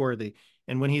Jesus is worthy.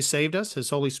 And when he saved us, his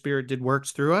Holy Spirit did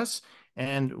works through us,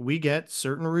 and we get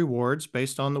certain rewards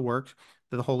based on the work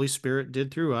that the Holy Spirit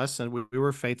did through us, and we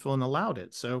were faithful and allowed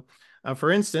it. So,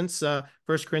 for instance, 1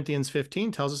 Corinthians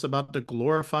 15 tells us about the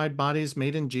glorified bodies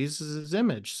made in Jesus'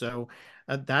 image. So,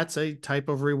 that's a type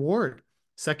of reward.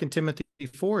 2 Timothy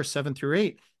 4, 7 through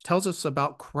 8 tells us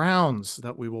about crowns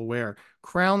that we will wear,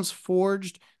 crowns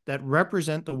forged that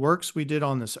represent the works we did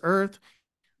on this earth,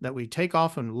 that we take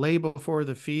off and lay before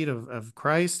the feet of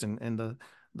Christ and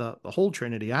the whole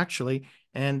Trinity, actually.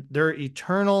 And they're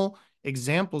eternal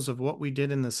examples of what we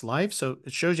did in this life. So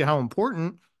it shows you how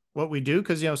important what we do,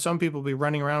 because, some people will be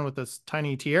running around with this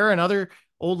tiny tiara, and other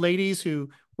old ladies who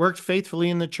worked faithfully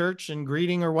in the church and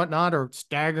greeting or whatnot are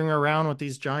staggering around with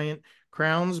these giant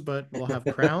crowns, but we'll have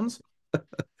crowns.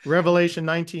 Revelation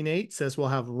 19:8 says we'll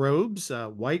have robes,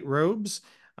 white robes.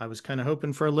 I was kind of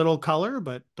hoping for a little color,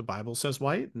 but the Bible says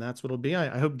white, and that's what it'll be.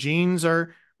 I hope jeans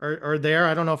are there.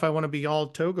 I don't know if I want to be all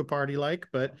toga party like,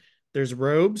 but there's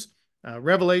robes.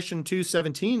 Revelation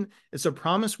 2:17 is a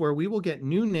promise where we will get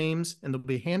new names, and they'll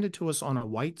be handed to us on a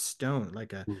white stone,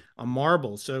 like a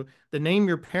marble. So the name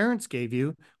your parents gave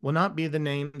you will not be the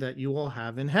name that you will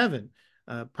have in heaven.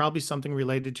 Probably something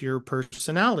related to your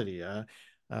personality.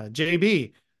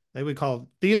 JB, they would call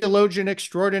theologian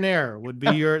extraordinaire would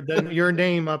be your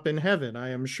name up in heaven, I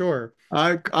am sure.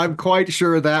 I'm quite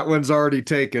sure that one's already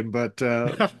taken, but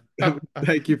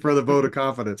thank you for the vote of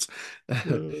confidence.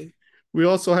 We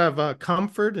also have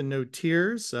comfort and no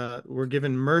tears. We're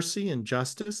given mercy and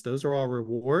justice. Those are all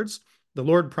rewards. The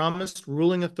Lord promised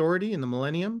ruling authority in the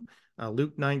millennium.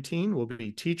 Luke 19 will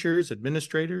be teachers,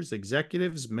 administrators,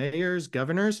 executives, mayors,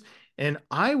 governors. And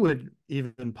I would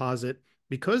even posit,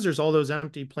 because there's all those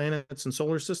empty planets and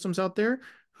solar systems out there,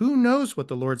 who knows what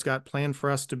the Lord's got planned for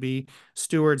us to be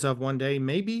stewards of one day.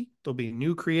 Maybe there'll be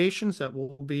new creations that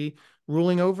we'll be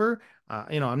ruling over.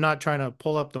 I'm not trying to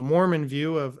pull up the Mormon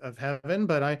view of heaven,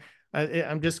 but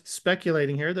I'm just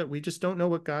speculating here that we just don't know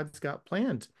what God's got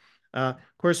planned. Of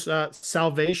course,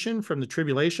 salvation from the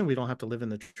tribulation. We don't have to live in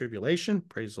the tribulation.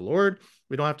 Praise the Lord.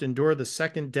 We don't have to endure the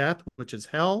second death, which is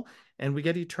hell, and we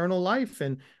get eternal life,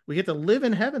 and we get to live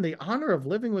in heaven, the honor of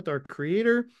living with our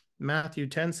Creator. Matthew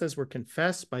 10 says we're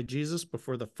confessed by Jesus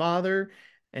before the Father,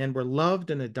 and we're loved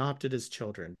and adopted as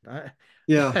children.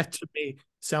 Yeah. That to me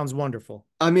sounds wonderful.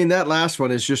 I mean, that last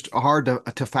one is just hard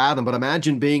to fathom, but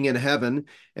imagine being in heaven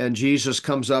and Jesus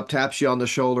comes up, taps you on the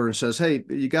shoulder and says, "Hey,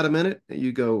 you got a minute?"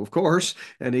 You go, "Of course."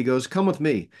 And he goes, "Come with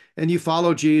me." And you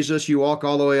follow Jesus. You walk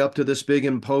all the way up to this big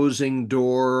imposing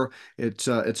door. It's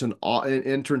an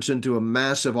entrance into a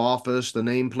massive office. The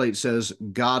nameplate says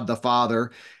God the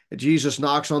Father. Jesus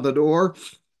knocks on the door.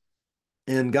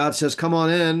 And God says, "Come on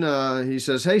in." He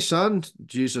says, "Hey, son."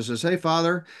 Jesus says, "Hey,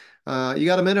 father. You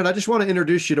got a minute? I just want to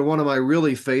introduce you to one of my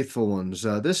really faithful ones.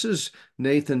 This is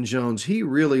Nathan Jones. He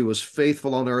really was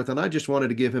faithful on earth, and I just wanted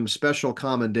to give him special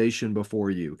commendation before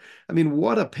you." I mean,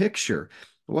 what a picture.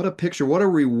 What a picture. What a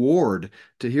reward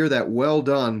to hear that well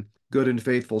done, good and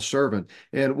faithful servant.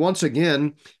 And once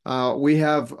again, we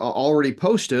have already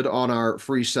posted on our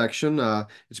free section,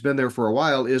 it's been there for a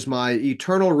while, is my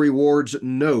Eternal Rewards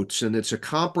Notes. And it's a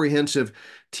comprehensive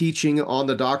teaching on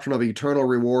the doctrine of eternal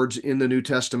rewards in the New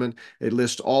Testament. It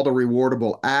lists all the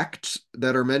rewardable acts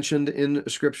that are mentioned in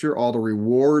Scripture, all the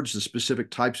rewards, the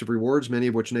specific types of rewards, many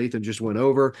of which Nathan just went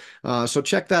over. So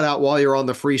check that out while you're on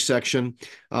the free section.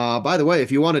 By the way,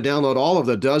 if you want to download all of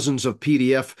the dozens of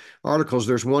PDF articles,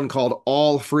 there's one called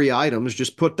All Free Items.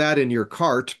 Just put that in your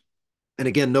cart. And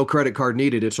again, no credit card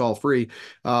needed. It's all free.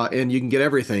 And you can get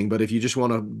everything. But if you just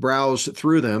want to browse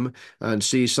through them and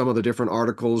see some of the different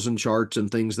articles and charts and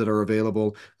things that are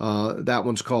available, that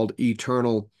one's called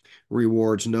Eternal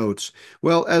Rewards Notes.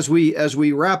 Well, as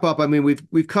we wrap up, I mean,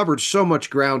 we've covered so much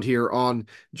ground here on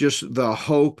just the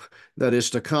hope that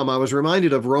is to come. I was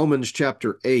reminded of Romans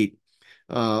chapter 8.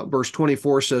 Verse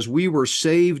 24 says, "We were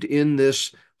saved in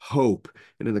this hope."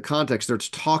 And in the context there, it's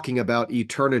talking about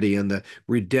eternity and the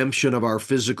redemption of our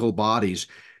physical bodies.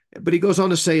 But he goes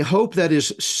on to say, "Hope that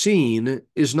is seen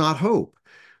is not hope.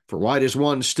 For why does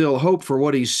one still hope for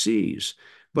what he sees?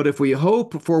 But if we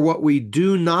hope for what we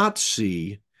do not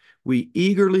see, we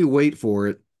eagerly wait for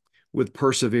it with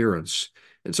perseverance."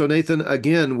 And so, Nathan,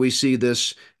 again, we see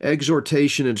this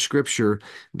exhortation in Scripture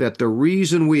that the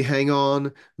reason we hang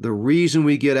on, the reason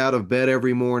we get out of bed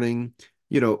every morning,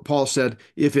 Paul said,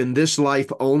 "If in this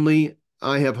life only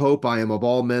I have hope, I am of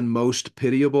all men most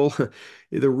pitiable."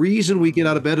 The reason we get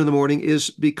out of bed in the morning is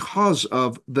because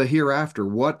of the hereafter,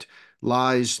 what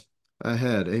lies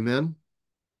ahead. Amen?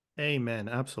 Amen.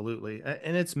 Absolutely.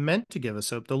 And it's meant to give us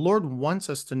hope. The Lord wants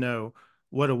us to know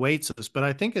what awaits us, but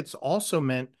I think it's also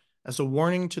meant as a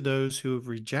warning to those who have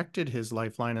rejected his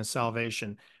lifeline of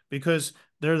salvation, because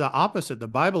they're the opposite. The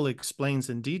Bible explains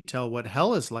in detail what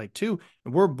hell is like too.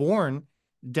 And we're born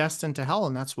destined to hell,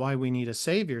 and that's why we need a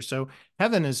savior. So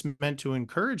heaven is meant to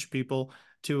encourage people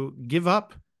to give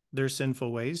up their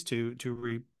sinful ways, to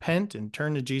repent and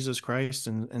turn to Jesus Christ,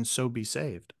 and so be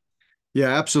saved. Yeah,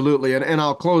 absolutely. And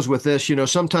I'll close with this.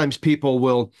 Sometimes people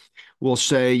will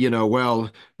say, well,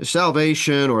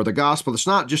 salvation or the gospel, it's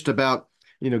not just about,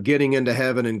 getting into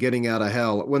heaven and getting out of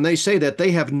hell. When they say that, they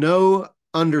have no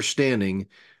understanding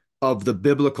of the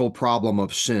biblical problem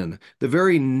of sin. The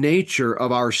very nature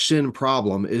of our sin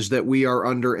problem is that we are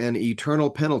under an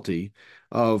eternal penalty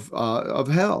of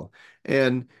hell.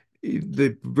 And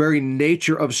the very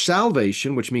nature of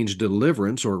salvation, which means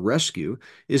deliverance or rescue,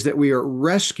 is that we are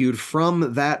rescued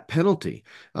from that penalty.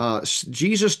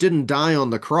 Jesus didn't die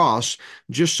on the cross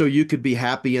just so you could be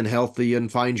happy and healthy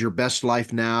and find your best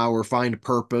life now or find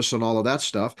purpose and all of that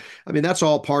stuff. I mean, that's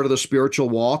all part of the spiritual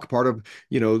walk, part of,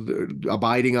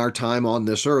 abiding our time on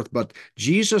this earth. But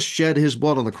Jesus shed his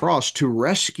blood on the cross to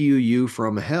rescue you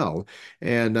from hell.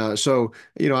 And so,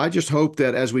 I just hope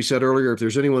that, as we said earlier, if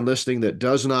there's anyone listening that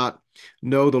does not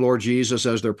know the Lord Jesus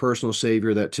as their personal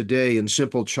Savior, that today, in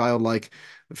simple childlike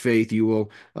faith, you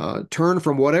will turn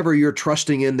from whatever you're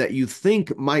trusting in that you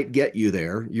think might get you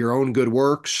there, your own good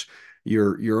works,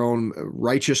 your own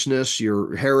righteousness,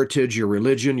 your heritage, your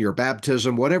religion, your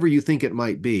baptism, whatever you think it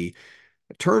might be.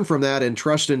 Turn from that and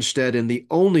trust instead in the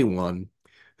only one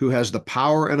who has the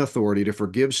power and authority to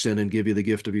forgive sin and give you the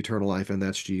gift of eternal life, and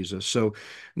that's Jesus. So,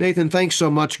 Nathan, thanks so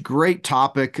much. Great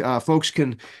topic. Folks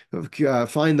can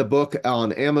find the book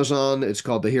on Amazon. It's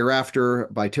called The Hereafter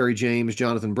by Terry James,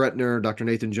 Jonathan Bretner. Dr.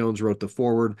 Nathan Jones wrote the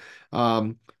foreword.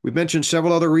 We've mentioned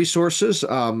several other resources.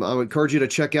 I would encourage you to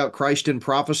check out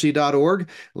christinprophecy.org,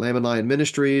 Lamb and Lion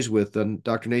Ministries with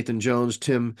Dr. Nathan Jones,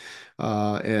 Tim,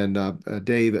 and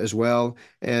Dave as well.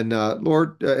 And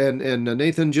Lord and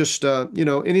Nathan, just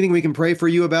anything we can pray for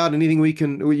you about, anything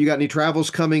you got any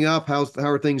travels coming up? How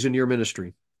are things in your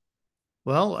ministry?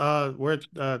 Well, we're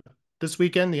this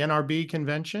weekend, the NRB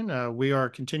convention. We are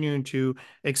continuing to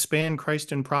expand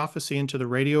Christ in Prophecy into the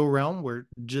radio realm. We're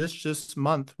just this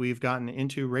month we've gotten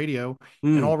into radio,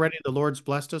 and already the Lord's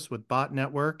blessed us with Bot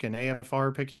Network and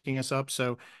AFR picking us up.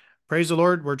 So praise the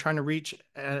Lord. We're trying to reach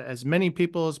as many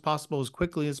people as possible, as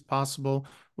quickly as possible,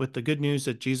 with the good news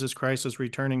that Jesus Christ is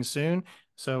returning soon.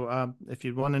 So if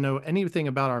you want to know anything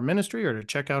about our ministry or to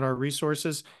check out our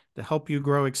resources to help you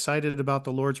grow excited about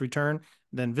the Lord's return,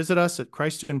 then visit us at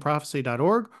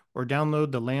christinprophecy.org or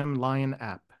download the Lamb Lion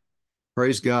app.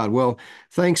 Praise God. Well,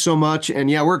 thanks so much. And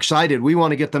yeah, we're excited. We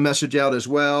want to get the message out as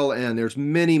well. And there's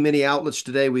many, many outlets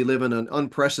today. We live in an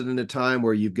unprecedented time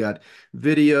where you've got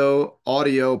video,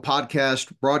 audio,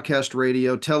 podcast, broadcast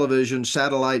radio, television,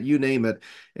 satellite, you name it.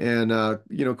 And,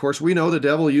 of course, we know the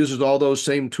devil uses all those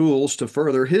same tools to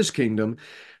further his kingdom,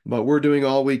 but we're doing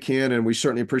all we can. And we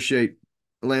certainly appreciate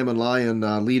Lamb and Lion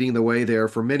leading the way there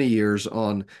for many years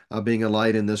on being a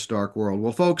light in this dark world.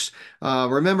 Well, folks,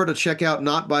 remember to check out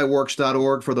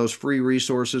notbyworks.org for those free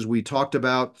resources we talked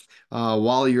about.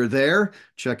 While you're there,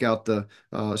 check out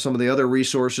some of the other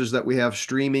resources that we have: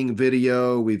 streaming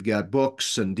video. We've got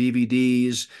books and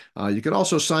DVDs. You can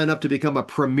also sign up to become a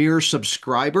Premier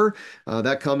subscriber.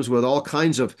 That comes with all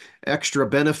kinds of extra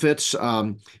benefits.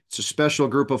 It's a special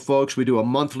group of folks. We do a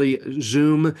monthly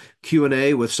Zoom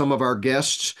Q&A with some of our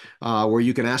guests where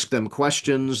you can ask them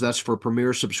questions. That's for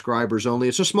Premier subscribers only.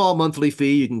 It's a small monthly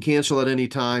fee. You can cancel at any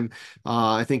time.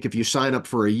 I think if you sign up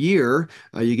for a year,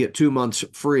 you get 2 months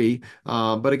free.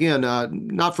 But again,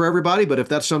 not for everybody, but if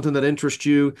that's something that interests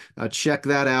you, check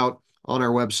that out on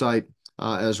our website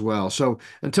as well. So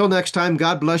until next time,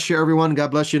 God bless you, everyone.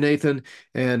 God bless you, Nathan,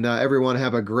 and everyone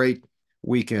have a great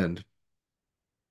weekend.